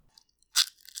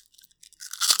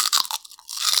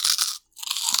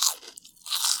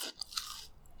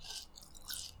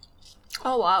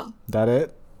Oh, wow. That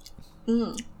it?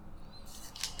 That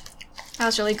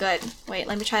was really good. Wait,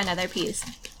 let me try another piece.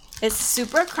 It's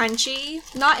super crunchy.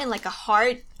 Not in like a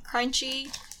hard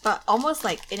crunchy, but almost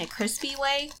like in a crispy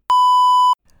way.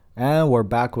 And we're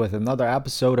back with another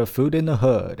episode of Food in the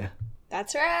Hood.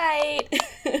 That's right.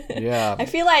 Yeah. I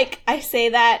feel like I say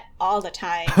that all the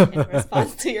time in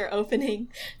response to your opening.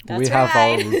 That's we right. have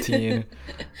our routine.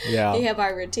 Yeah. We have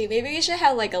our routine. Maybe we should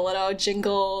have like a little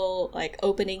jingle, like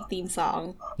opening theme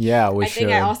song. Yeah, we I should.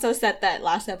 think I also said that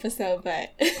last episode,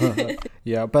 but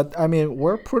Yeah, but I mean,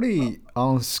 we're pretty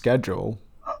on schedule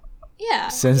yeah.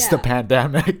 since the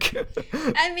pandemic.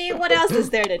 I mean, what else is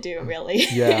there to do, really?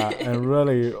 Yeah, and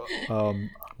really,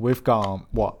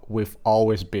 we've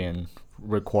always been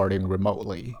recording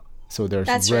remotely, so there's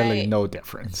That's really right. no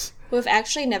difference. We've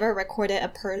actually never recorded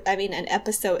an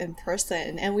episode in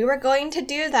person, and we were going to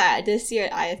do that this year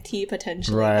at IFT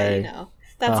potentially, Right. but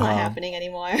that's not happening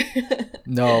anymore.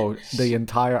 No, the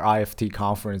entire IFT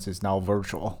conference is now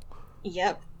virtual.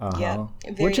 Yep. Uh-huh.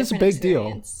 Very Which is a different big deal.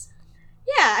 experience.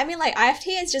 Yeah, I mean, like,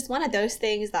 IFT is just one of those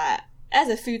things that, as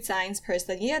a food science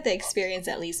person, you have to experience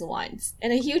at least once.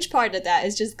 And a huge part of that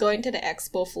is just going to the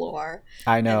expo floor.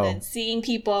 I know. And then seeing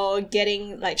people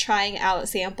trying out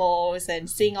samples and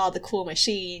seeing all the cool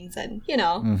machines and,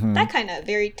 that kind of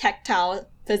very tactile,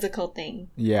 physical thing.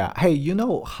 Yeah. Hey, a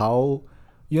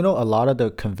lot of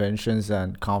the conventions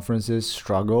and conferences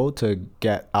struggle to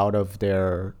get out of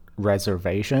their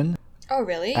reservation. Oh,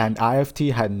 really? And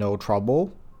IFT had no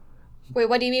trouble. Wait,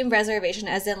 what do you mean reservation?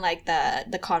 As in, like,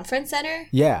 the conference center?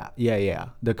 Yeah.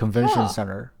 The convention Oh.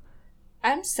 center.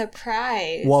 I'm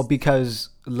surprised. Well, because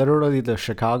literally the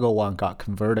Chicago one got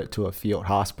converted to a field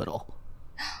hospital.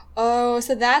 Oh,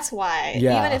 so that's why.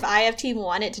 Yeah. Even if IFT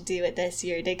wanted to do it this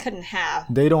year, they couldn't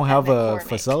have. They don't have a McCormick.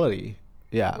 facility.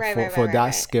 Yeah, Right, for that right.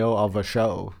 scale of a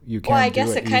show, you can't. Well, I do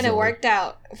guess it kind of easily. worked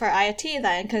out for IFT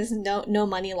then, because no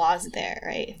money lost there,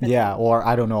 right? Yeah, or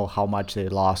I don't know how much they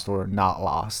lost or not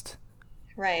lost.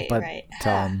 Right, But right.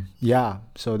 yeah,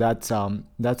 so that's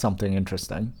something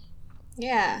interesting.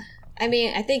 Yeah. I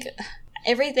mean, I think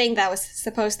everything that was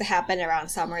supposed to happen around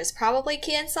summer is probably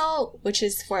canceled, which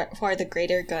is for the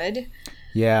greater good.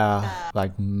 Yeah,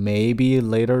 like maybe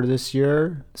later this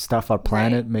year, Stuff Our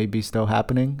Planet Right. may be still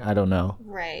happening. I don't know.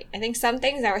 Right. I think some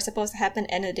things that were supposed to happen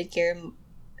end of the year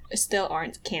still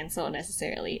aren't canceled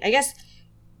necessarily. I guess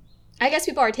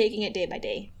people are taking it day by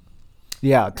day.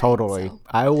 Yeah, totally. so-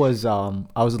 I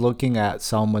was looking at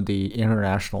some of the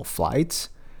international flights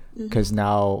because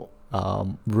now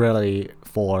really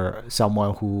for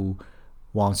someone who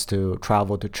wants to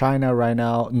travel to China right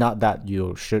now, not that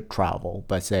you should travel,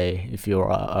 but say if you're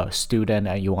a student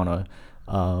and you want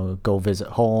to go visit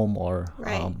home or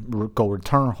Right. go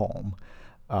return home,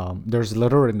 there's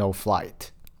literally no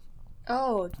flight.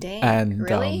 Oh, dang. And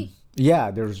really? yeah,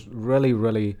 there's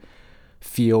really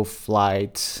few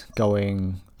flights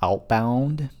going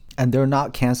outbound, and they're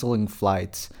not canceling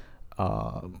flights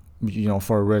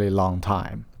for a really long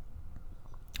time,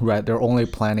 right? They're only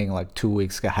planning like 2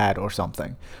 weeks ahead or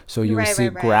something, so you Right, see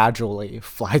right, right. gradually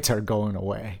flights are going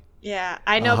away. Yeah,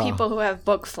 I know people who have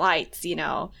booked flights,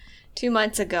 2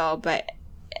 months ago, but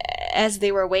as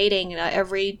they were waiting,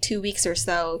 every 2 weeks or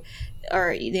so,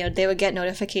 or they would get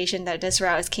notification that this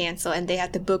route is canceled, and they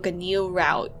have to book a new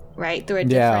route, right, through a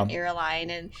different airline,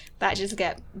 and that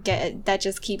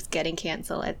just keeps getting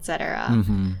canceled, etc.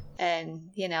 And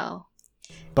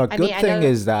But I good mean, I thing know-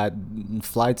 is that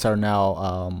flights are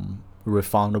now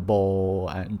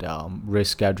refundable and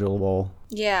reschedulable.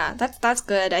 yeah, that's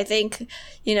good. I think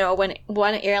when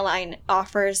one airline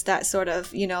offers that sort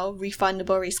of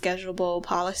refundable, reschedulable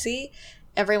policy,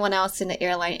 everyone else in the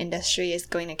airline industry is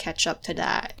going to catch up to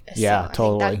that. Yeah, I think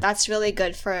totally. that's really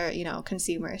good for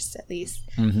consumers at least.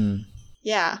 Mm-hmm.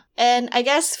 Yeah. And I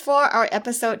guess for our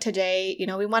episode today,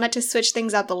 we wanted to switch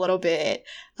things up a little bit.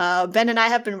 Ben and I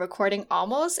have been recording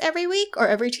almost every week or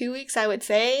every 2 weeks, I would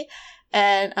say.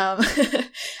 And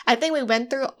I think we went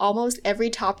through almost every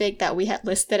topic that we had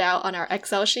listed out on our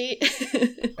Excel sheet.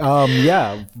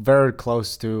 Yeah, very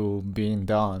close to being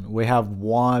done. We have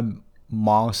one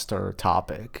monster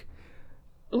topic.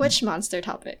 Which monster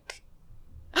topic?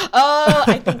 Oh,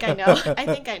 I think I know.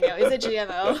 Is it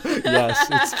GMO? Yes,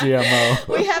 it's GMO.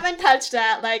 We haven't touched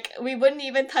that. Like, we wouldn't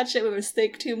even touch it. We would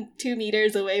stick two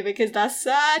meters away because that's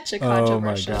such a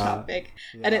controversial God. topic.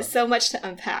 And it's so much to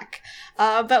unpack.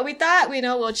 But we thought,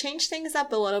 we'll change things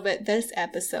up a little bit this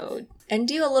episode and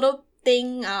do a little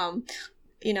thing,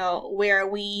 where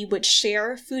we would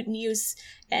share food news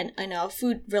and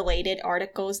food related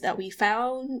articles that we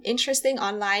found interesting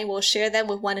online. We'll share them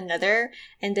with one another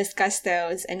and discuss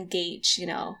those and gauge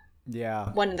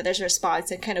Yeah. one another's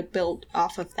response and kind of build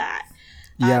off of that.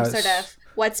 Yes. Sort of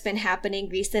what's been happening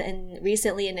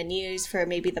recently in the news for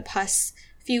maybe the past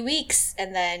few weeks,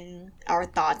 and then our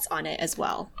thoughts on it as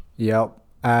well. Yep.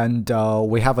 And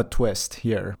we have a twist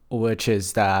here, which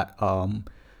is that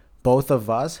both of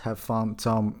us have found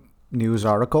some news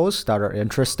articles that are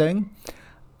interesting,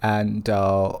 and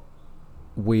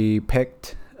we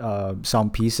picked some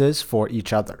pieces for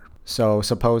each other. So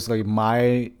supposedly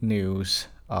my news,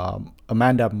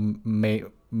 Amanda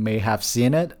may have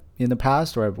seen it in the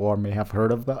past, or may have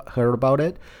heard about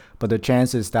it, but the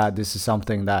chances that this is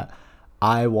something that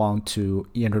I want to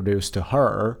introduce to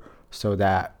her so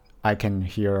that I can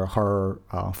hear her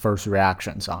first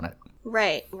reactions on it.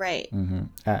 Right.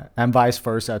 And vice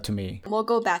versa to me. We'll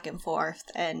go back and forth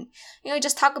and,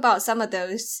 just talk about some of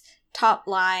those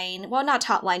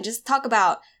just talk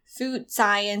about food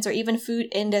science or even food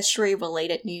industry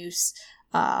related news,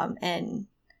 and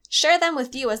share them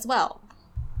with you as well.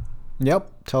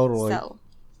 Yep, totally. So,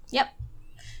 yep.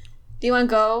 Do you want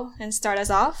to go and start us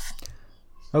off?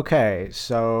 Okay,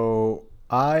 so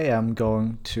I am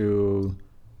going to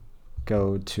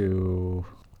go to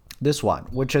this one,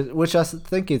 which I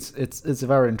think it's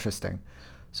very interesting.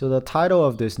 So the title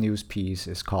of this news piece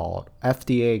is called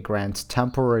FDA Grants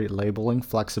Temporary Labeling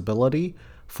Flexibility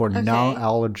for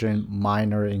Non-Allergen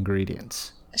Minor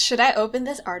Ingredients. Should I open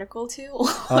this article too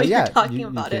while you're talking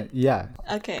about it? Yeah.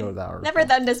 Okay. Go to that article. Never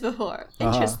done this before.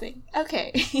 Interesting.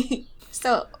 Okay.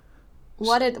 So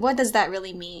what does that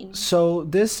really mean? So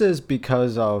this is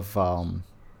because of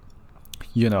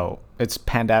it's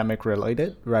pandemic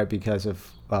related, right? Because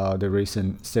of the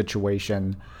recent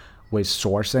situation with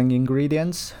sourcing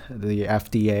ingredients. The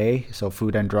FDA, so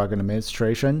Food and Drug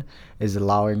Administration, is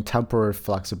allowing temporary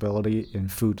flexibility in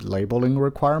food labeling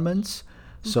requirements.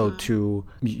 So to,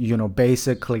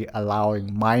 basically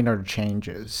allowing minor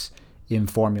changes in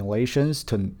formulations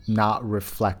to not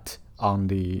reflect on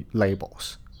the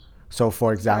labels. So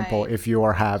for example, if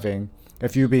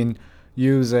you've been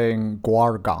using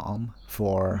guar gum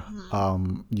for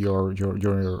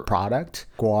your product.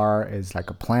 Guar is like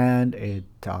a plant. It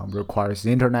requires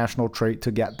international trade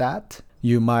to get that.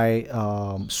 You might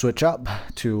switch up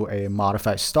to a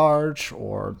modified starch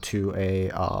or to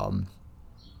a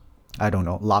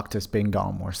lactose bean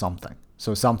gum or something.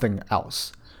 So something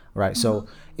else, right? So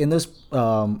in this,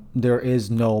 there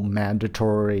is no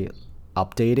mandatory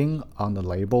updating on the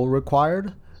label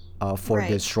required for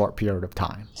this short period of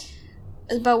time.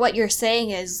 But what you're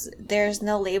saying is there's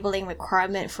no labeling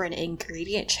requirement for an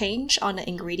ingredient change on the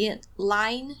ingredient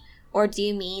line? Or do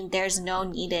you mean there's no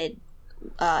needed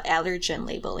allergen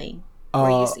labeling?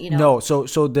 No,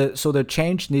 so the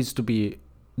change needs to be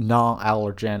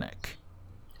non-allergenic.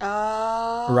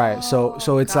 Oh, right.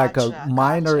 So it's like a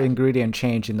minor ingredient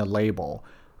change in the label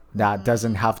that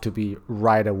doesn't have to be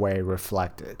right away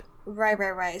reflected.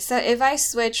 Right. So if I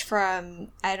switch from,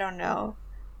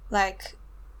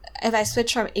 if I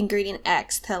switch from ingredient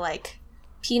X to like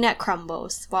peanut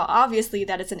crumbles, well, obviously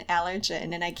that is an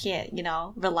allergen and I can't,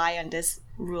 rely on this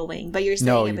ruling. But you're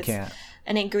saying if it's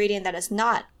an ingredient that is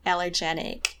not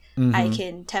allergenic, I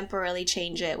can temporarily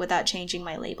change it without changing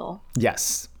my label.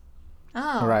 Yes.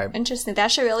 Oh, right. Interesting.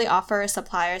 That should really offer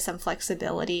suppliers some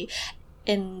flexibility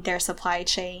in their supply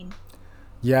chain.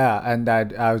 Yeah, and I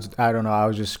don't know. I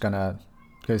was just gonna,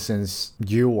 because since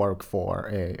you work for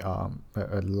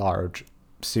a large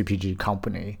CPG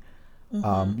company,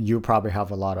 you probably have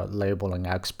a lot of labeling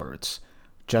experts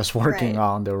just working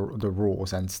on the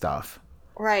rules and stuff.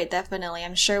 Right, definitely.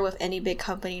 I'm sure with any big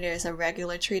company, there's a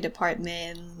regulatory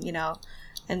department,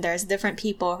 and there's different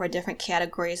people for different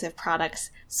categories of products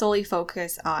solely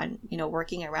focused on,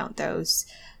 working around those,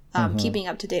 keeping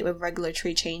up to date with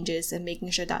regulatory changes and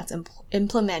making sure that's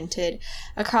implemented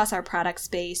across our product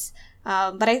space.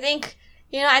 But I think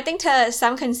to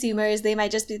some consumers, they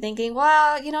might just be thinking,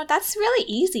 well, that's really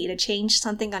easy to change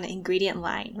something on an ingredient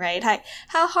line, right?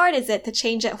 How hard is it to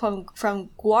change it from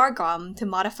guar gum to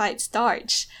modified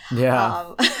starch?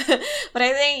 Yeah. But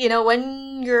I think,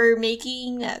 when you're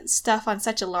making stuff on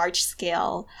such a large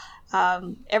scale,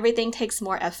 everything takes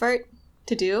more effort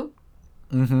to do.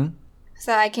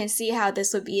 So I can see how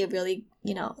this would be a really,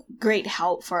 great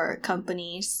help for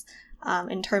companies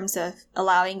in terms of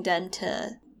allowing them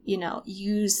to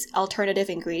use alternative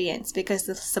ingredients, because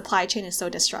the supply chain is so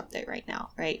disrupted right now,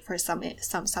 right? For some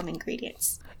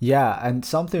ingredients. Yeah, and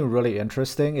something really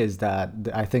interesting is that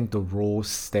I think the rule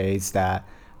states that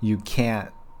you can't,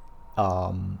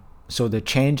 so the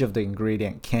change of the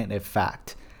ingredient can't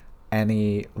affect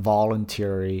any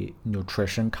voluntary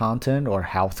nutrition content or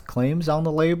health claims on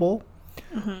the label.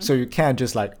 So you can't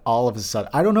just like all of a sudden.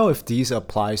 I don't know if these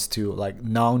applies to like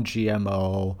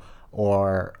non-GMO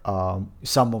or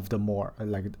some of the more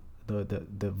like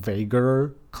the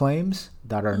vaguer claims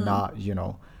that are not, you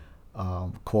know,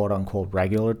 quote unquote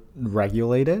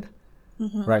regulated,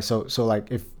 right? So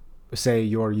like if say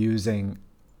you're using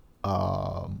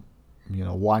you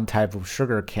know, one type of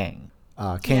sugar cane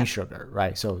sugar,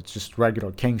 right? So it's just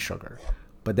regular cane sugar,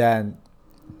 but then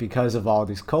because of all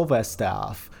this COVID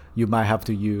stuff, you might have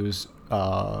to use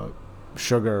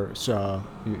sugar,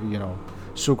 you know,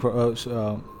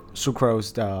 sucrose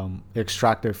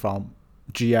extracted from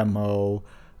GMO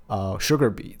sugar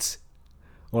beets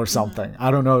or something.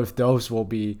 I don't know if those will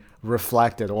be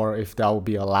reflected or if that will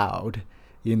be allowed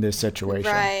in this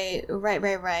situation. Right.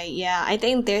 Yeah, I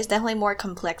think there's definitely more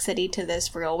complexity to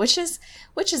this rule, which is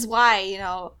why, you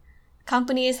know,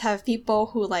 companies have people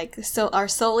who like are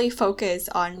solely focused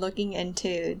on looking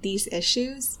into these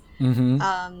issues,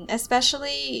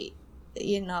 especially,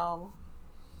 you know,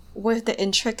 with the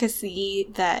intricacy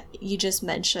that you just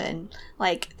mentioned.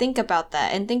 Like, think about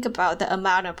that, and think about the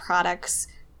amount of products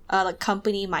a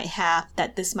company might have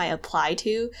that this might apply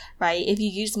to, right? If you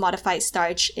use modified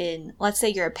starch in, let's say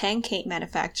you're a pancake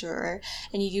manufacturer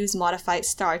and you use modified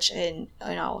starch in,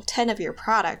 you know, 10 of your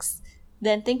products,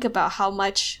 then think about how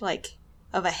much like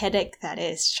of a headache that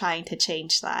is trying to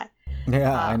change that.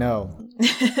 Yeah, I know.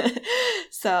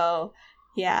 So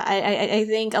yeah, I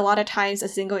think a lot of times a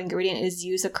single ingredient is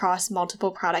used across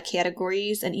multiple product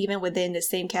categories, and even within the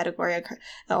same category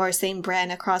or same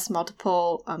brand across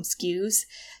multiple SKUs.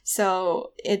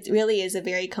 So it really is a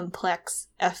very complex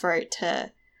effort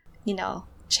to, you know,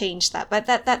 change that. But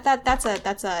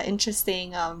that's a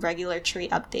interesting regulatory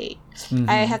update.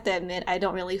 I have to admit, I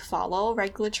don't really follow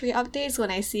regulatory updates.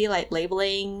 When I see like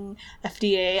labeling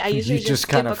FDA, I usually just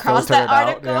skip across that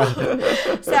article.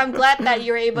 Yeah. So I'm glad that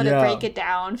you're able to break it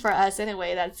down for us in a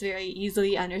way that's very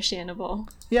easily understandable.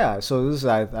 Yeah, so this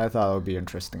I thought it would be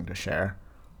interesting to share.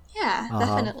 Yeah,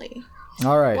 definitely.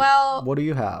 All right. Well, what do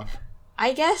you have?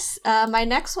 I guess my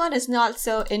next one is not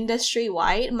so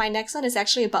industry-wide. My next one is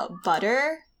actually about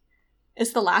butter.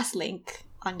 It's the last link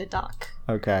on the doc.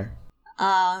 Okay.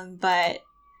 But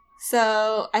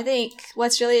so I think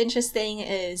what's really interesting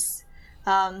is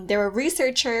there were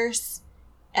researchers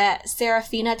at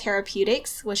Serafina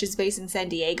Therapeutics, which is based in San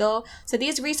Diego. So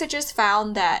these researchers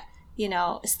found that, you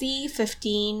know,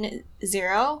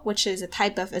 C15-0, which is a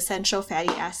type of essential fatty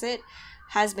acid,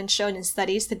 has been shown in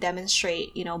studies to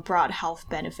demonstrate, you know, broad health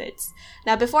benefits.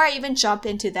 Now, before I even jump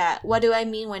into that, what do I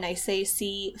mean when I say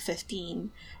C15?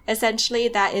 Essentially,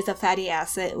 that is a fatty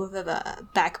acid with a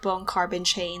backbone carbon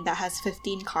chain that has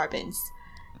 15 carbons.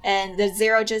 And the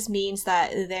 0 just means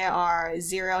that there are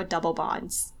 0 double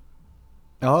bonds.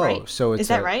 Oh, right? So is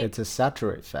that right? It's a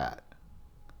saturated fat.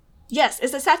 Yes,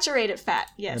 it's a saturated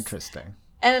fat, yes. Interesting.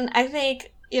 And I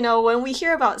think, you know, when we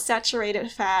hear about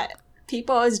saturated fat,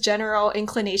 people's general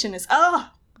inclination is, oh,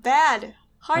 bad,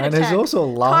 heart attack. And there's also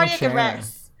long cardiac chain.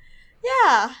 arrest.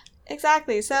 Yeah,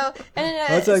 exactly. So, and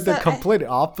that's like the complete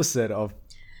opposite of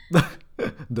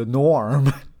the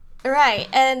norm. Right.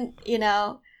 And, you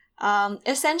know,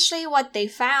 essentially what they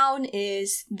found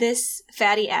is this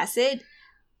fatty acid,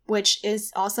 which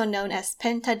is also known as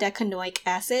pentadecanoic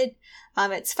acid.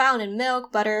 It's found in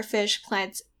milk, butter, fish,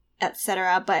 plants,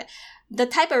 etc. But the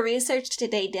type of research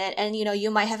that they did, and, you know, you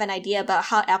might have an idea about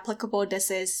how applicable this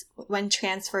is when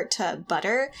transferred to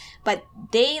butter, but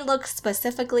they look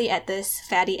specifically at this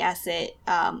fatty acid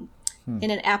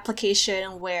in an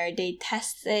application where they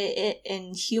tested it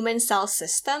in human cell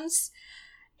systems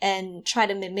and try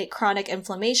to mimic chronic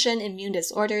inflammation, immune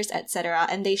disorders, etc.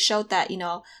 And they showed that, you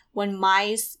know, when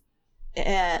mice,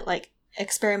 like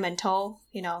experimental,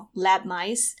 you know, lab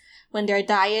mice, when their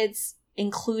diets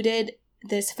included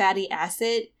this fatty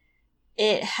acid,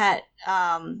 it had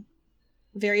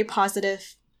very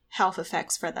positive health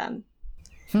effects for them.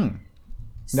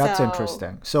 That's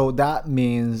interesting. So that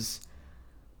means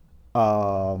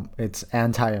it's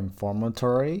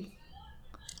anti-inflammatory?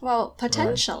 Well,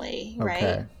 potentially, right?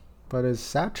 Okay. But it's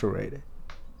saturated.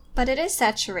 But it is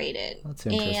saturated. That's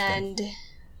interesting. And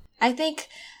I think,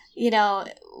 you know,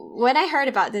 when I heard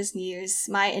about this news,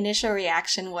 my initial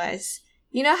reaction was,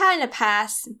 you know how in the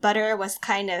past butter was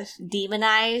kind of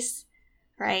demonized,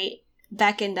 right?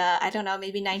 Back in the, I don't know,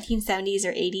 maybe 1970s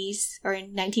or 80s or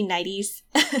 1990s,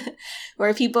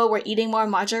 where people were eating more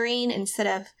margarine instead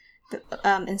of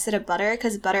butter,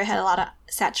 because butter had a lot of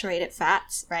saturated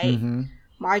fats, right? Mm-hmm.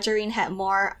 Margarine had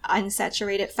more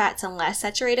unsaturated fats and less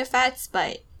saturated fats,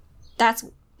 but that's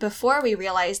before we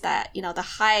realized that, you know, the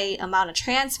high amount of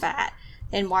trans fat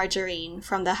in margarine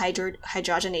from the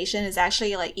hydrogenation is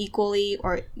actually like equally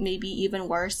or maybe even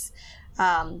worse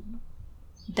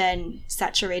than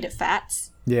saturated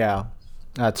fats. Yeah,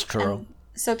 that's true. And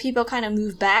so people kind of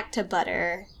move back to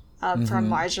butter from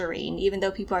margarine, even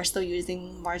though people are still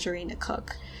using margarine to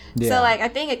cook. Yeah. So, like, I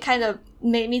think it kind of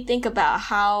made me think about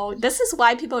how this is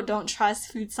why people don't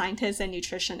trust food scientists and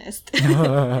nutritionists.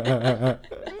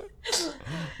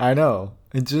 I know.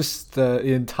 It's just the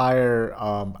entire.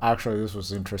 Actually, this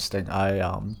was interesting.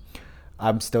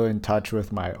 I'm still in touch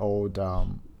with my old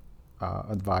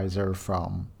advisor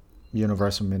from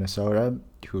University of Minnesota,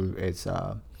 who is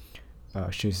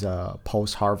she's a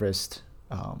post-harvest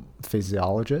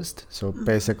physiologist. So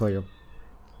basically,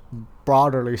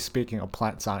 broadly speaking, a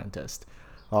plant scientist.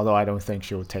 Although I don't think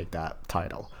she would take that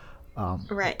title.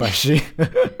 Right. But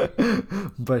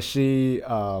she,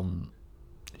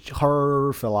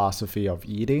 her philosophy of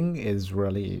eating is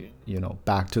really,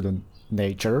 back to the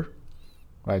nature,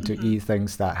 right? To eat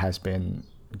things that has been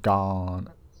gone,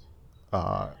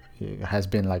 has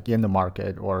been like in the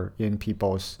market or in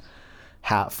people's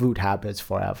food habits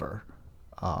forever.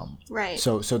 Right.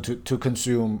 So to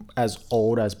consume as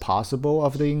old as possible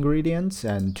of the ingredients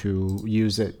and to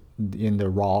use it in the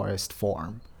rawest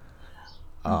form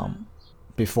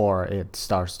before it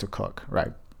starts to cook,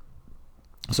 right?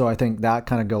 So I think that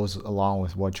kind of goes along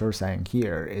with what you're saying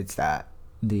here. It's that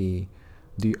the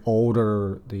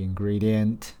older the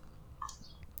ingredient,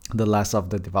 the less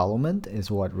of the development is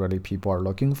what really people are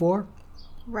looking for.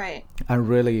 Right. And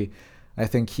really, I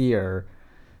think here,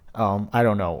 I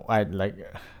don't know. I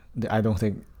don't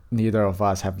think neither of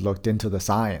us have looked into the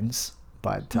science,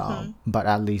 but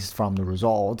at least from the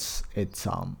results, it's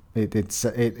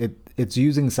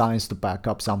using science to back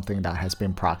up something that has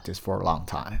been practiced for a long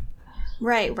time.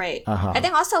 Right. I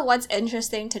think also what's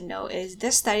interesting to note is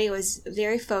this study was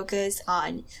very focused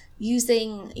on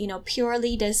using,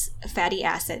 purely this fatty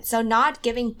acid. So not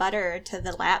giving butter to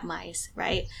the lab mice,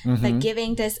 right? But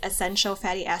giving this essential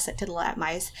fatty acid to the lab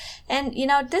mice. And,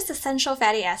 this essential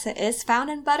fatty acid is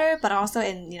found in butter, but also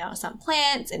in, some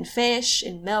plants, in fish,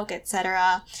 in milk,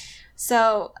 etc.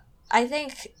 So I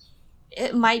think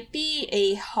it might be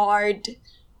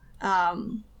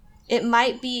it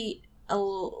might be a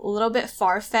little bit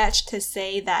far-fetched to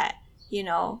say that,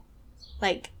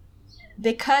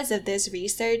 because of this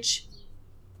research,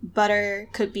 butter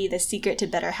could be the secret to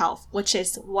better health, which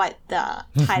is what the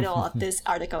title of this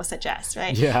article suggests,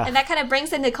 right? Yeah. And that kind of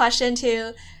brings into question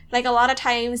too, like a lot of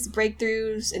times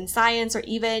breakthroughs in science or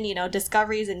even,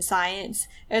 discoveries in science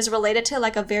is related to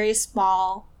like a very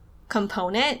small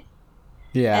component.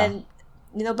 Yeah. And,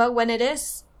 but when it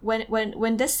is,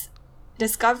 when this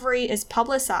discovery is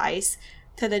publicized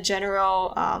to the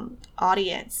general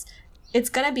audience, it's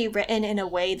going to be written in a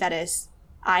way that is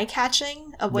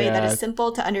eye-catching, a way that is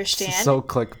simple to understand. So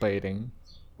clickbaiting.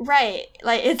 Right.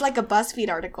 Like, it's like a BuzzFeed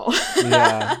article.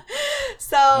 Yeah.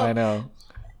 So I know.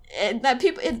 It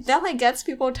definitely gets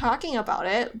people talking about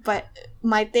it, but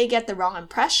might they get the wrong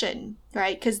impression,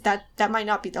 right? Because that might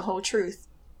not be the whole truth.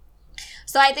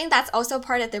 So I think that's also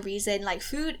part of the reason, like,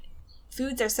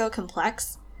 foods are so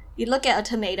complex. You look at a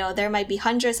tomato, there might be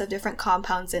hundreds of different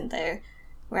compounds in there,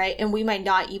 right? And we might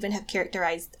not even have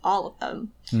characterized all of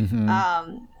them.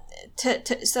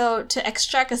 To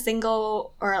extract a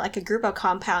single or like a group of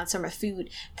compounds from a food,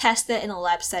 test it in a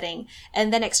lab setting,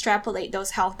 and then extrapolate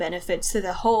those health benefits to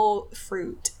the whole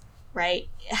fruit, right?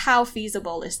 How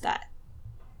feasible is that?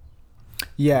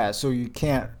 Yeah, so you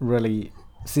can't really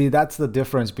see, that's the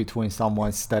difference between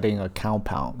someone studying a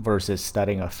compound versus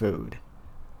studying a food.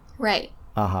 Right.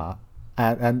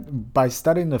 And by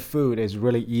studying the food, it's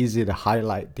really easy to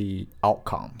highlight the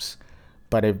outcomes,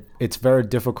 but it's very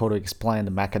difficult to explain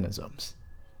the mechanisms.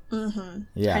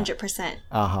 Yeah. 100%.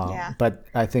 Yeah. But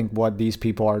I think what these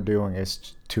people are doing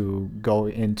is to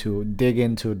dig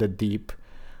into the deep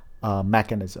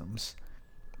mechanisms.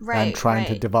 Right. And trying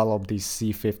to develop these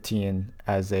C15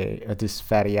 as this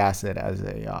fatty acid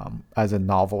as a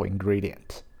novel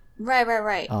ingredient.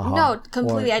 Right. No,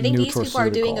 completely. I think these people are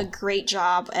doing a great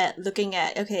job at looking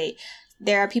at, okay,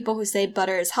 there are people who say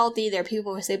butter is healthy. There are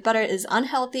people who say butter is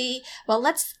unhealthy. Well,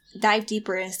 let's dive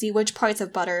deeper and see which parts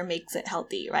of butter makes it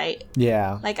healthy, right?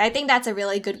 Yeah. Like, I think that's a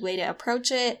really good way to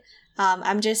approach it.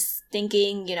 I'm just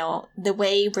thinking, the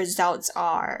way results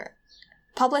are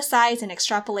publicized and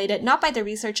extrapolated, not by the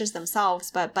researchers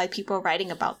themselves, but by people writing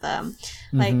about them.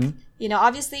 Like,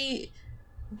 obviously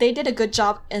they did a good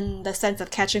job in the sense of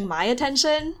catching my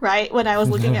attention, right? When I was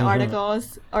looking at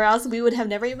articles, or else we would have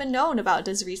never even known about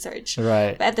this research.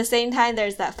 Right. But at the same time,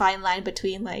 there's that fine line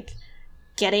between like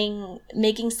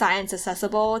making science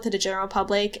accessible to the general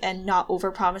public and not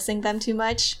overpromising them too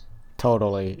much.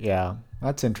 Totally. Yeah.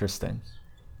 That's interesting.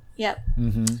 Yep.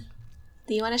 Mm-hmm.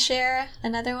 Do you want to share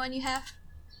another one you have?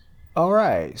 All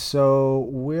right. So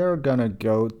we're going to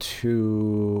go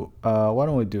to, why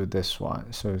don't we do this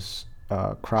one? So it's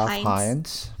Kraft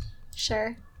Heinz.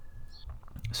 Sure.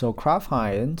 So Kraft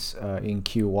Heinz in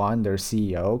Q1, their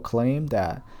CEO claimed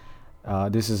that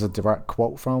this is a direct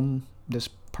quote from this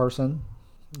person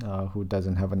who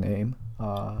doesn't have a name.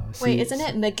 Wait, isn't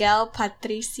it Miguel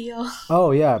Patricio?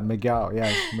 Oh, yeah, Miguel.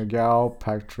 Yes, Miguel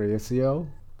Patricio,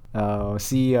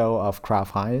 CEO of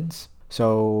Kraft Heinz.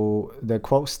 So the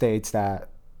quote states that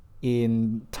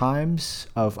in times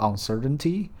of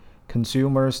uncertainty,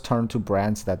 consumers turn to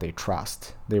brands that they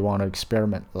trust. They want to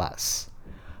experiment less.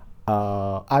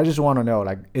 I just want to know,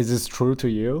 like, is this true to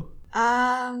you?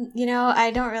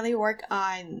 I don't really work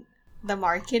on the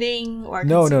marketing or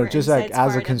no, just like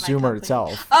as a consumer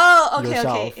itself. Oh,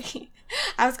 okay.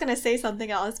 I was gonna say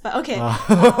something else, but okay. But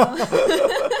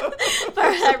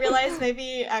I realized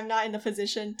maybe I'm not in the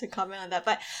position to comment on that.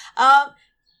 But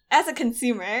as a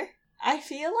consumer, I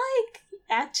feel like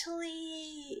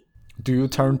actually. Do you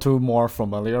turn to more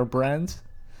familiar brands?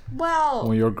 Well,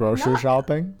 when you're grocery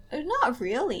shopping? Not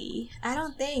really. I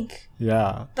don't think.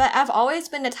 Yeah. But I've always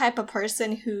been the type of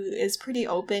person who is pretty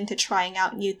open to trying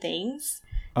out new things.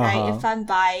 Right? If I'm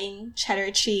buying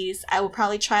cheddar cheese, I will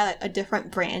probably try like a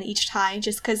different brand each time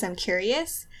just because I'm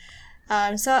curious.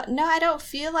 So no, I don't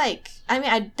feel like. I mean,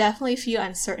 I definitely feel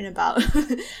uncertain about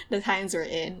the times we're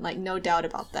in. Like, no doubt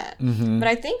about that. Mm-hmm. But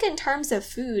I think in terms of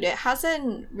food, it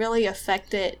hasn't really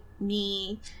affected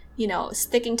me.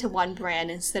 Sticking to one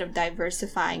brand instead of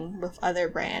diversifying with other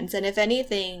brands. And if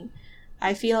anything,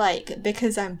 I feel like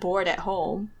because I'm bored at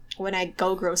home, when I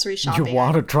go grocery shopping, you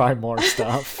want to try more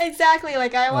stuff. Exactly.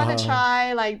 Like, I want to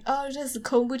try, like, just a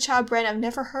kombucha brand I've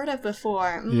never heard of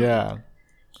before. Yeah.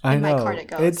 I know. My cart it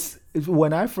goes. It's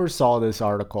when I first saw this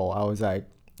article, I was like,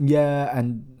 yeah.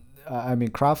 And I mean,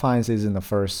 Kraft Heinz isn't the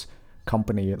first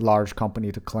large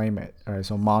company to claim it. Right?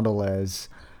 So Mondelez,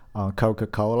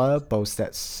 Coca-Cola both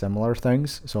said similar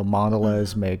things. So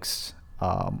Mondelez makes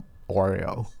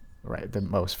Oreo, right, the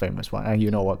most famous one, and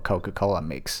you know what Coca-Cola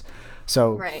makes.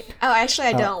 So right. Oh, actually,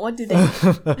 I don't. What do they make?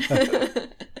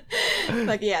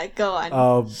 Like, yeah, go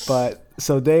on. But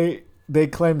so they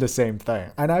claim the same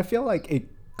thing, and I feel like it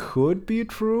could be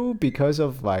true because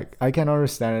of, like, I can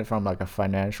understand it from like a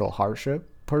financial hardship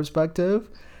perspective.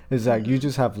 It's like you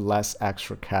just have less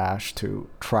extra cash to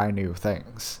try new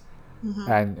things.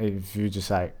 And if you just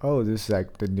like, oh, this is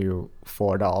like the new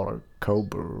 $4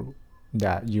 cold brew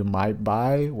that you might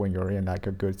buy when you're in like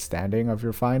a good standing of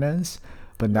your finance,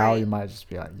 but now you might just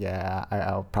be like, yeah,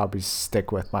 I'll probably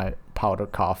stick with my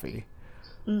powdered coffee,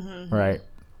 right?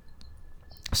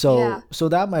 So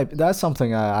that's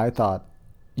something I thought,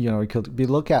 it could be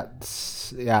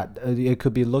it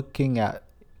could be looking at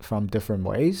from different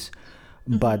ways,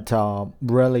 but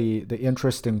really the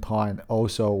interesting point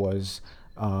also was.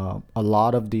 A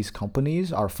lot of these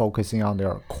companies are focusing on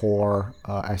their core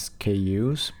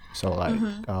SKUs, so like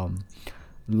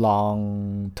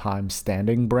long time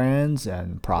standing brands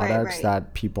and products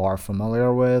that people are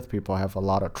familiar with, people have a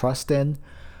lot of trust in,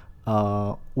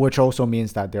 which also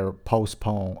means that they're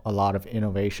postpone a lot of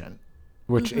innovation,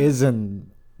 which isn't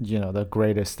the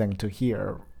greatest thing to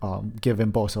hear, given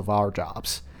both of our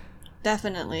jobs.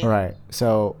 Definitely. Right.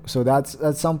 So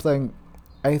that's something.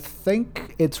 I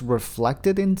think it's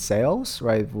reflected in sales,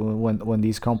 right? When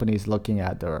these companies looking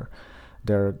at their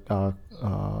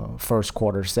first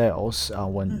quarter sales,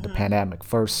 when the pandemic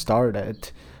first started,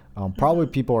 probably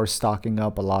people are stocking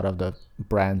up a lot of the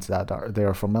brands that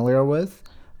they're familiar with,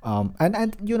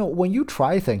 and when you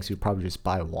try things, you probably just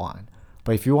buy one.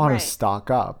 But if you want to stock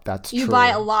up, that's you true. buy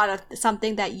a lot of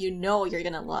something that you're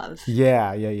gonna love.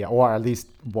 Yeah, or at least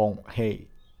won't hate.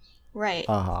 Right.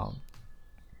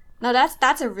 No,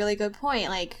 that's a really good point.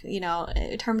 Like,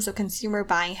 in terms of consumer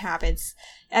buying habits,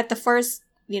 at the first,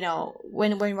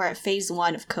 when we're at phase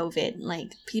 1 of COVID,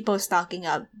 like, people stocking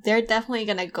up, they're definitely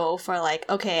going to go for like,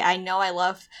 okay, I know I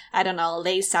love, I don't know,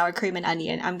 Lay's sour cream and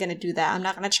onion. I'm going to do that. I'm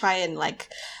not going to try and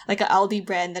like an Aldi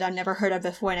brand that I've never heard of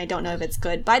before and I don't know if it's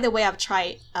good. By the way, I've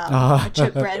tried a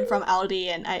chip brand from Aldi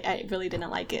and I really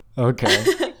didn't like it. Okay.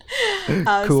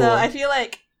 Cool. So I feel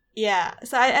like, yeah,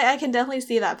 so I can definitely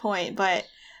see that point, but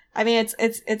I mean,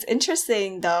 it's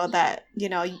interesting though that,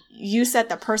 you said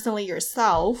that personally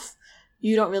yourself,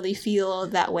 you don't really feel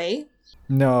that way.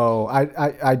 No,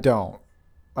 I don't.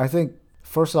 I think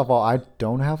first of all, I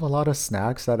don't have a lot of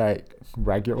snacks that I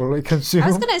regularly consume. I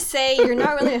was gonna say you're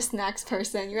not really a snacks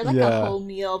person. You're like a whole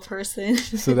meal person.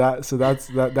 So that's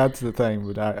the thing.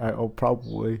 But I'll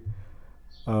probably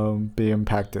be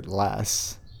impacted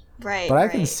less. Right. But I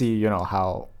can see, you know,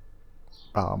 how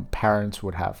parents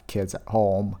would have kids at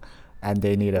home, and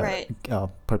they need to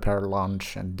prepare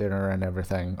lunch and dinner and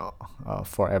everything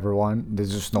for everyone.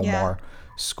 There's just no more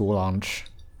school lunch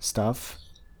stuff.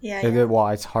 Well,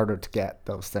 it's harder to get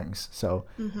those things. So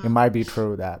it might be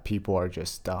true that people are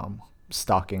just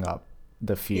stocking up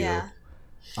the few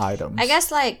items. I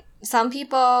guess like some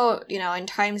people, you know, in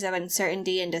times of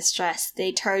uncertainty and distress,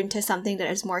 they turn to something that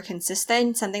is more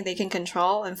consistent, something they can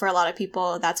control. And for a lot of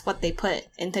people, that's what they put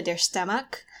into their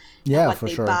stomach. Yeah, what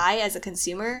they buy as a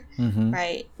consumer,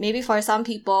 right? Maybe for some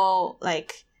people,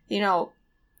 like, you know,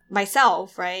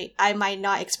 myself, right? I might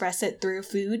not express it through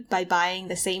food by buying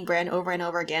the same brand over and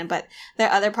over again, but there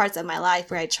are other parts of my life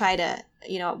where I try to,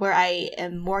 you know, where I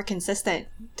am more consistent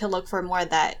to look for more of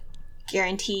that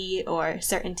guarantee or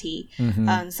certainty.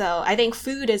 So I think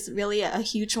food is really a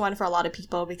huge one for a lot of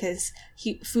people because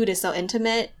food is so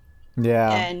intimate.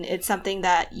 Yeah. And it's something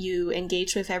that you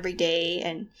engage with every day,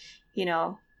 and, you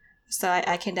know, so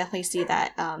I can definitely see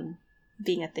that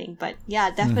being a thing. But yeah,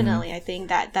 definitely, I think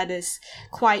that is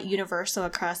quite universal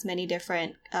across many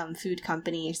different food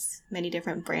companies, many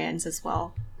different brands as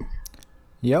well.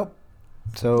 Yep.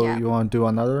 So you want to do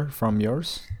another from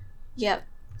yours? Yep.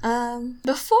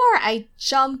 Before I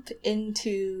jump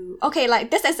into like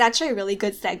this is actually a really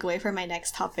good segue for my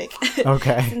next topic.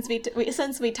 Okay.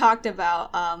 since we talked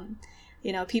about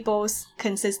you know, people's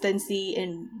consistency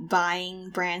in buying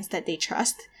brands that they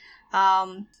trust.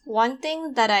 One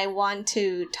thing that I want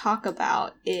to talk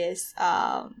about is,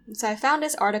 so I found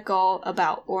this article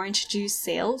about orange juice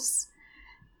sales,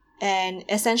 and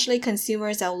essentially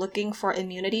consumers are looking for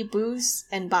immunity boosts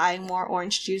and buying more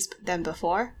orange juice than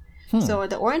before. So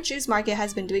the orange juice market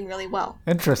has been doing really well.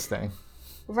 Interesting.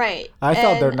 Right. I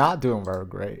thought they're not doing very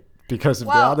great because of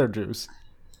the other juice.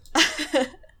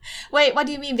 Wait, what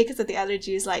do you mean because of the other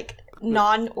juice? Like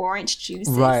non-orange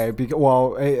juices? Right.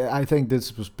 I think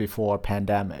this was before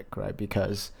pandemic, right?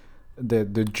 Because the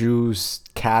juice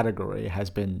category has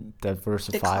been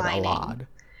diversified a lot.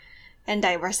 And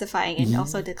diversifying and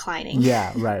also declining.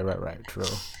 Yeah, right. True.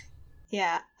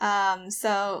 Yeah.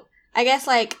 So I guess,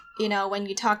 like, you know, when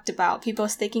you talked about people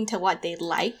sticking to what they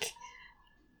like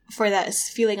for that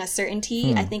feeling of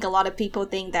certainty, I think a lot of people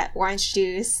think that orange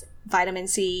juice, vitamin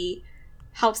C,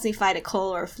 helps me fight a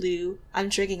cold or flu. I'm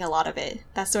drinking a lot of it.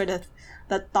 That's sort of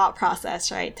the thought process,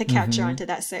 right? To capture onto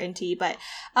that certainty. But,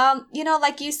 you know,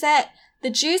 like you said, the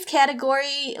juice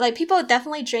category, like, people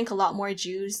definitely drink a lot more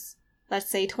juice, let's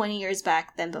say 20 years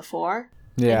back than before.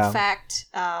 Yeah. In fact,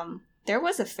 there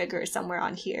was a figure somewhere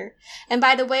on here. And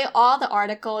by the way, all the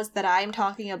articles that I'm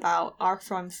talking about are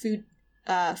from Food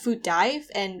Dive,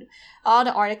 and all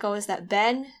the articles that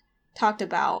Ben talked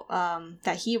about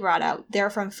that he brought out,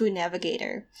 they're from Food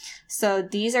Navigator. So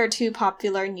these are two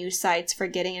popular news sites for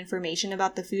getting information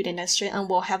about the food industry, and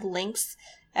we'll have links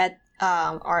at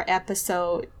our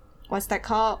episode. What's that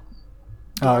called?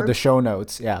 The show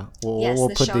notes. Yeah, we'll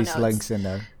put these links in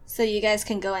there so you guys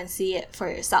can go and see it for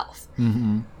yourself.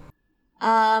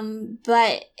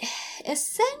 But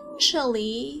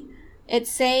essentially,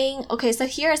 it's saying, okay, so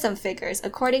here are some figures.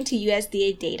 According to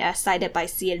USDA data cited by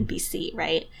CNBC,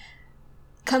 right?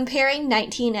 Comparing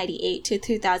 1998 to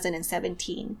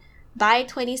 2017, by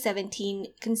 2017,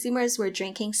 consumers were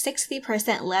drinking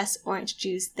 60% less orange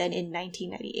juice than in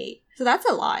 1998. So that's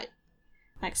a lot.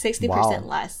 Like 60%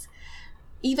 less.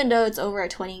 Even though it's over a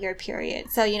 20-year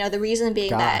period. So, you know, the reason being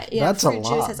that fruit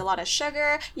juice has a lot of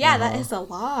sugar. Yeah, that is a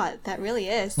lot. That really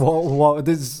is. Well,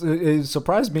 it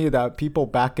surprised me that people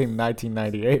back in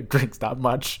 1998 drinks that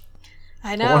much.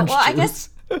 I know. Well, juice. I guess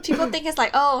people think it's like,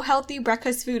 oh, healthy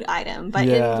breakfast food item. But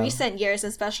in recent years,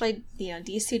 especially, you know,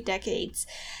 these 2 decades,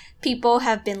 people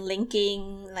have been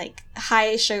linking like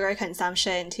high sugar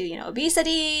consumption to, you know,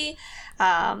 obesity,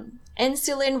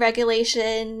 insulin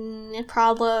regulation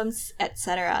problems,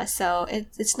 etc. So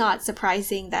it's not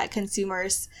surprising that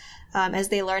consumers, as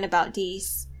they learn about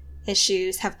these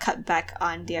issues, have cut back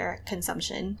on their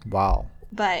consumption. Wow.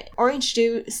 But orange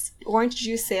juice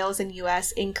sales in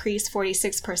US increased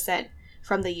 46%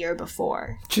 from the year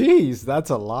before. Jeez, that's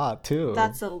a lot too.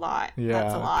 That's a lot. Yeah,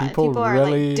 That's a lot. people Are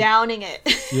really- like downing it.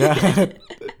 Yeah,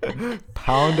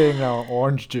 pounding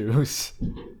orange juice.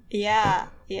 Yeah,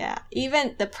 yeah.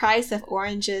 Even the price of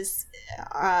oranges,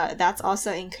 that's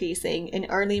also increasing. In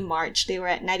early March, they were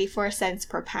at 94 cents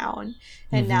per pound,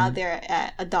 and now they're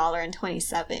at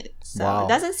 $1.27. So Wow. it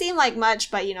doesn't seem like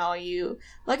much, but you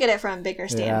look at it from a bigger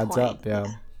It adds standpoint. up, yeah.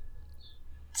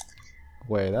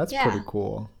 Wait, that's Yeah. pretty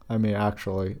cool. I mean,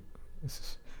 actually,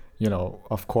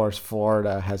 of course,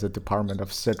 Florida has a Department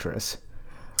of Citrus.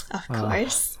 Of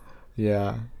course.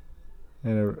 Yeah.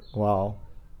 Wow.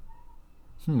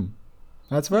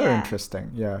 That's very Yeah.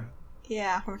 interesting. Yeah.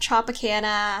 Yeah, from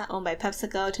Tropicana, owned by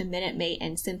PepsiCo, to Minute Maid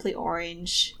and Simply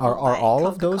Orange. Are owned by all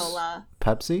of those Coca-Cola.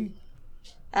 Pepsi?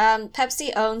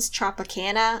 Pepsi owns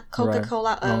Tropicana.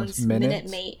 Coca-Cola Right. owns Owns Minute Minute.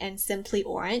 Maid and Simply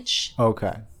Orange.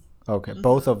 Okay. Okay.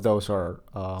 Both of those are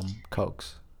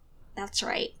Cokes. That's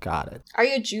right. Got it. Are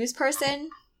you a juice person?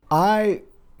 I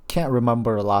can't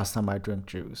remember the last time I drank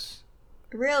juice.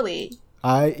 Really?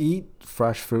 I eat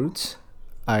fresh fruits.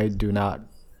 I do not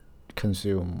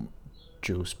consume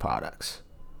juice products.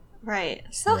 Right.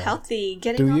 So Yeah. healthy.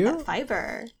 Getting Do all you? that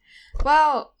fiber.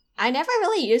 Well, I never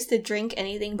really used to drink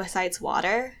anything besides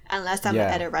water unless I'm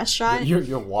Yeah. at a restaurant.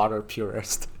 You're water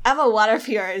purist. I'm a water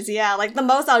purist, yeah. Like the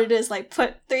most I'll do is like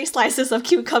put 3 slices of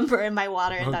cucumber in my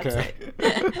water and that's Okay.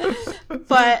 it.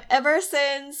 But ever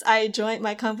since I joined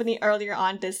my company earlier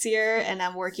on this year and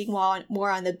I'm working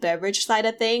more on the beverage side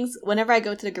of things, whenever I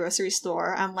go to the grocery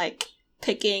store, I'm like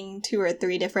picking 2 or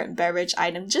 3 different beverage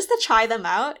items just to try them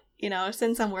out,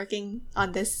 since I'm working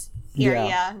on this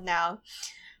area now.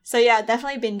 So yeah,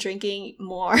 definitely been drinking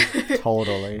more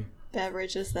Totally.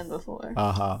 beverages than before.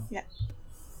 Uh-huh. Yeah.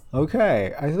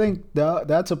 Okay, I think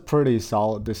that's a pretty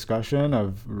solid discussion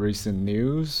of recent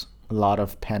news. A lot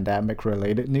of pandemic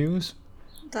related news.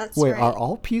 That's Wait, right. are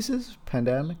all pieces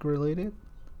pandemic related?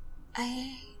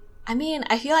 I mean,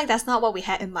 I feel like that's not what we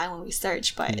had in mind when we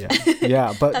searched, but Yeah.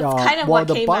 Yeah, but That's kind of well, what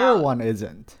the came butter out. one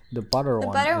isn't. The butter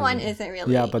one isn't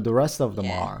really. Yeah, but the rest of them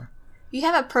Yeah. are. You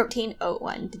have a protein oat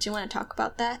one. Did you want to talk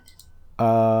about that?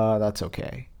 That's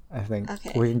okay. I think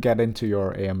Okay. we can get into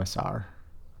your AMSR.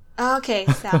 Okay,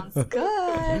 sounds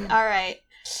good. All right.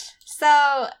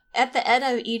 So, at the end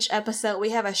of each episode, we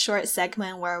have a short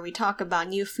segment where we talk about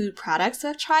new food products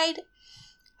we've tried.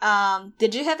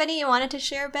 Did you have any you wanted to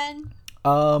share, Ben?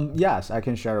 Yes, I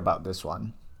can share about this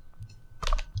one.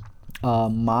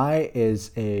 It's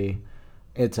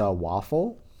a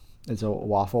waffle. It's a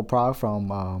waffle product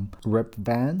from Rip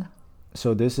Van.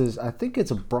 So this is, I think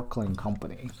it's a Brooklyn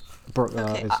company.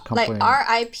 Okay, It's like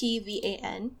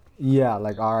RIPVAN. Yeah,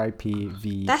 like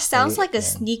RIPV. That sounds like a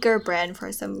sneaker brand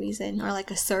for some reason, or like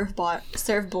a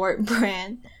surfboard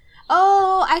brand.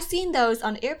 Oh, I've seen those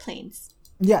on airplanes.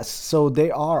 Yes, so they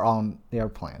are on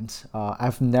airplanes.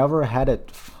 I've never had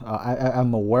it.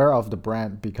 I'm aware of the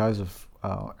brand because of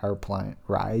airplane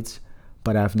rides,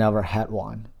 but I've never had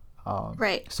one.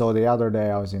 Right. So the other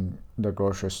day I was in the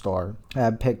grocery store.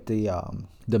 I picked the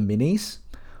minis.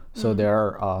 So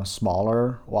they're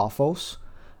smaller waffles.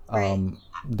 Right.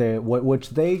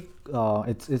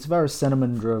 It's very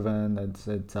cinnamon driven.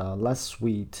 It's less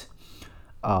sweet.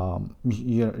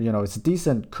 It's a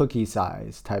decent cookie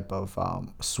size type of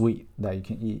sweet that you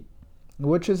can eat,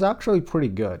 which is actually pretty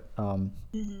good.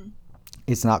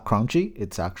 It's not crunchy.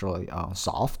 It's actually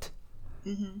soft.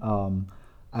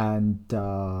 And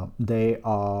they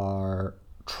are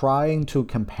trying to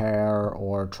compare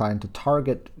or trying to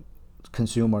target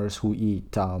consumers who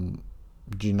eat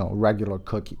regular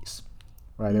cookies,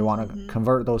 right? They want to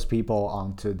convert those people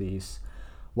onto these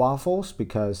waffles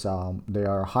because they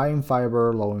are high in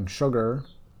fiber, low in sugar,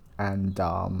 and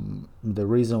the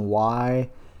reason why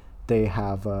they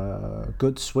have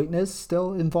good sweetness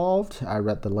still involved, I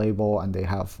read the label, and they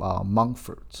have monk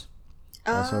fruits.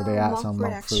 So they add some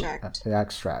monk fruit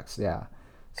extracts, yeah.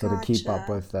 So to keep up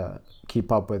with the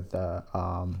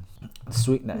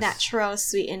sweetness. Natural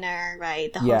sweetener,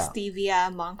 right? The whole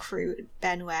stevia monk fruit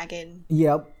bandwagon.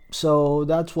 Yep. So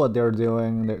that's what they're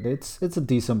doing. It's a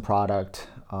decent product.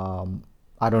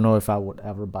 I don't know if I would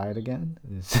ever buy it again,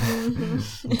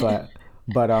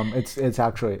 but it's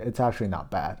actually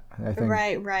not bad. I think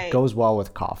Right. goes well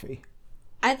with coffee.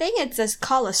 I think it's just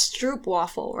called a Stroop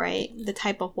waffle, right? The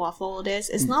type of waffle it is.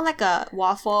 It's not like a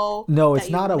waffle. No, that it's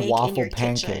you not a make in waffle your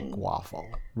pancake kitchen. waffle,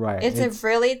 right? It's a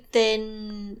really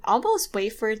thin, almost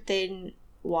wafer thin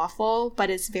waffle, but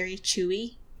it's very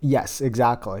chewy. Yes,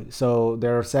 exactly. So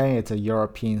they're saying it's a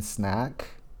European snack,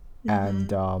 and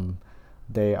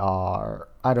they are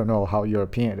I don't know how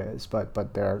European it is, but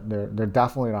they're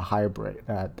definitely a hybrid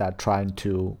that trying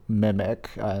to mimic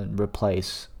and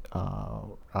replace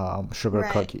sugar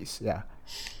Right. cookies. Yeah.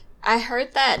 I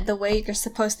heard that the way you're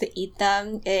supposed to eat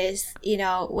them is,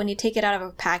 when you take it out of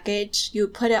a package, you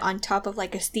put it on top of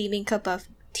like a steaming cup of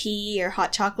tea or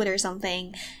hot chocolate or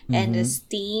something, and the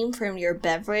steam from your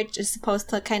beverage is supposed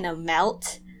to kind of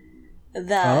melt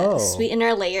the Oh.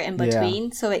 sweetener layer in Yeah.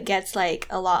 between, so it gets like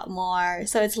a lot more,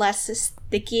 so it's less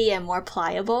sticky and more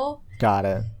pliable. Got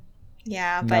it.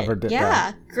 Yeah, Never but did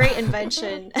yeah, great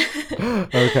invention.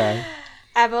 Okay.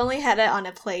 I've only had it on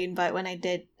a plane, but when I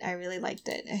did, I really liked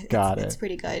it. Got It's it.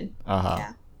 pretty good. Uh-huh.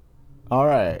 Yeah. All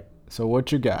right. So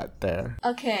what you got there?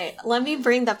 Okay, let me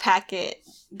bring the packet.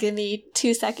 Give me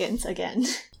 2 seconds again.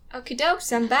 Okie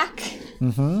dokes, I'm back.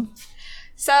 Mm-hmm.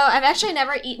 So I've actually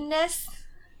never eaten this.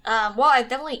 Well, I've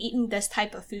definitely eaten this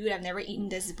type of food. I've never eaten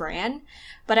this brand,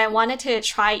 but I wanted to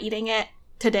try eating it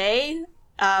today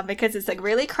because it's like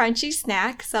really crunchy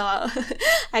snack. So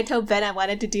I told Ben I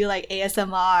wanted to do like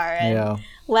ASMR and Yeah.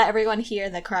 let everyone hear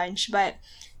the crunch. But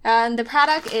the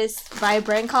product is by a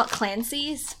brand called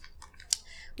Clancy's,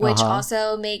 which Uh-huh.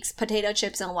 also makes potato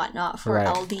chips and whatnot for Right.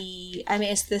 Aldi. I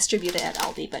mean, it's distributed at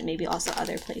Aldi, but maybe also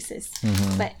other places.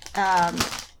 Mm-hmm. But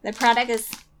the product is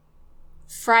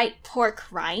fried pork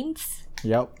rinds.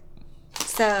 Yep.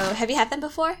 So, have you had them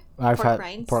before? I've Pork had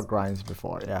rinds? pork rinds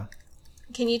before. Yeah.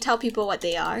 Can you tell people what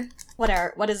they are?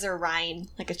 What is a rind?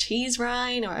 Like a cheese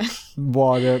rind or?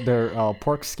 Well, they're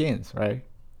pork skins, right?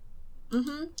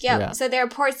 Mm-hmm. Yeah. Yeah. So they're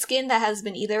pork skin that has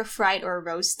been either fried or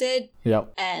roasted.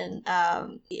 Yep. And I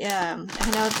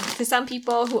know to some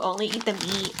people who only eat the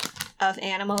meat of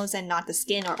animals and not the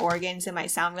skin or organs, it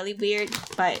might sound really weird,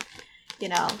 but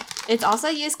it's also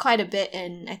used quite a bit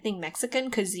in, I think,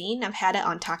 Mexican cuisine. I've had it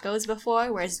on tacos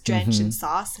before, where it's drenched in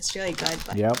sauce. It's really good.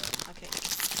 But Yep. okay,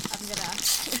 I'm gonna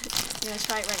I'm gonna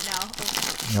try it right now.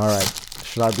 Oh, All right.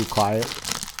 Should I be quiet?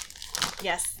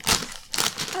 yes.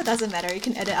 Oh, it doesn't matter. You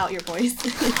can edit out your voice.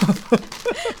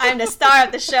 I'm the star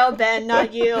of the show, Ben,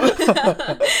 not you.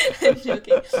 I'm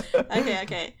joking.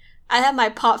 Okay. I have my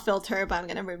pop filter, but I'm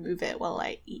gonna remove it while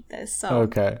I eat this. So,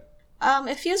 Okay.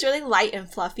 it feels really light and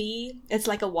fluffy. It's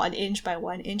like a 1-inch by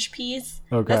 1-inch piece.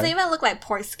 Okay. Doesn't even look like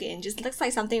pork skin. Just looks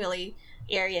like something really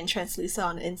airy and translucent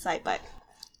on the inside. But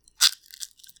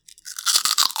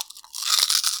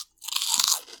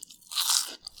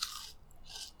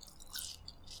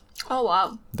oh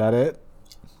wow, That it?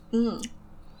 that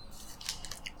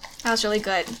was really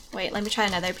good. Wait, let me try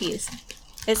another piece.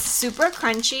 It's super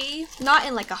crunchy, not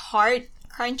in like a hard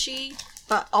crunchy,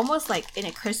 but almost like in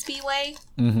a crispy way.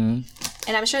 Mm-hmm.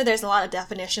 And I'm sure there's a lot of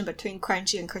definition between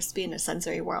crunchy and crispy in the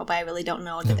sensory world, but I really don't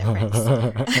know the difference.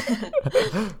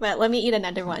 But let me eat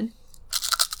another one.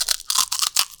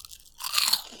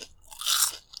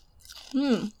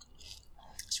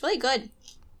 It's really good.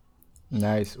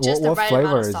 Nice. Just the What right flavor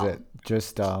amount of is salt. it?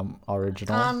 Just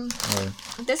original?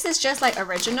 Or- This is just like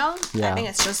original. Yeah. I think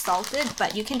it's just salted,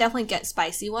 but you can definitely get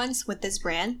spicy ones with this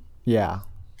brand. yeah.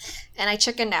 And I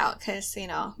chickened out because,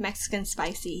 Mexican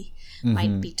spicy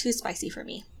might be too spicy for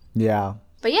me. Yeah.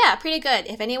 But yeah, pretty good.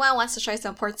 If anyone wants to try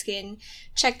some pork skin,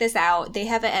 check this out. They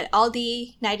have it at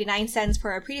Aldi, 99 cents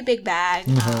for a pretty big bag.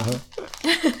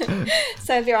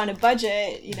 So if you're on a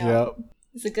budget, Yep.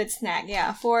 it's a good snack.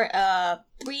 Yeah, for a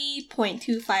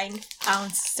 3.25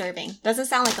 ounce serving. Doesn't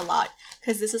sound like a lot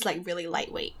because this is like really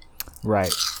lightweight.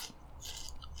 Right.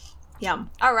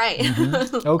 Yum. All right.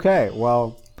 Okay.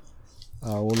 Well,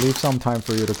 we'll leave some time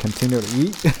for you to continue to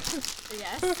eat.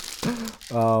 Yes.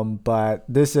 But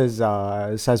this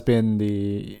has been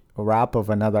the wrap of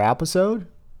another episode.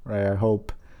 Right. I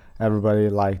hope everybody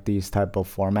liked these type of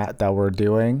format that we're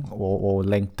doing. We'll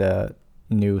link the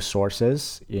news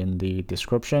sources in the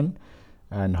description,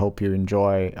 and hope you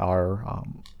enjoy our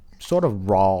sort of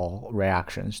raw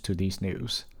reactions to these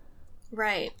news.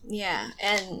 Right. Yeah.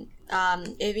 And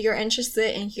if you're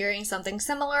interested in hearing something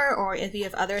similar, or if you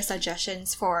have other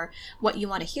suggestions for what you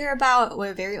want to hear about,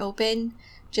 we're very open.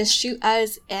 Just shoot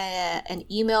us an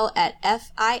email at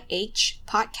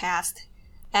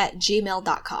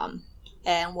fihpodcast@gmail.com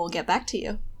and we'll get back to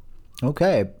you.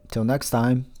 Okay. Till next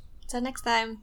time. Till next time.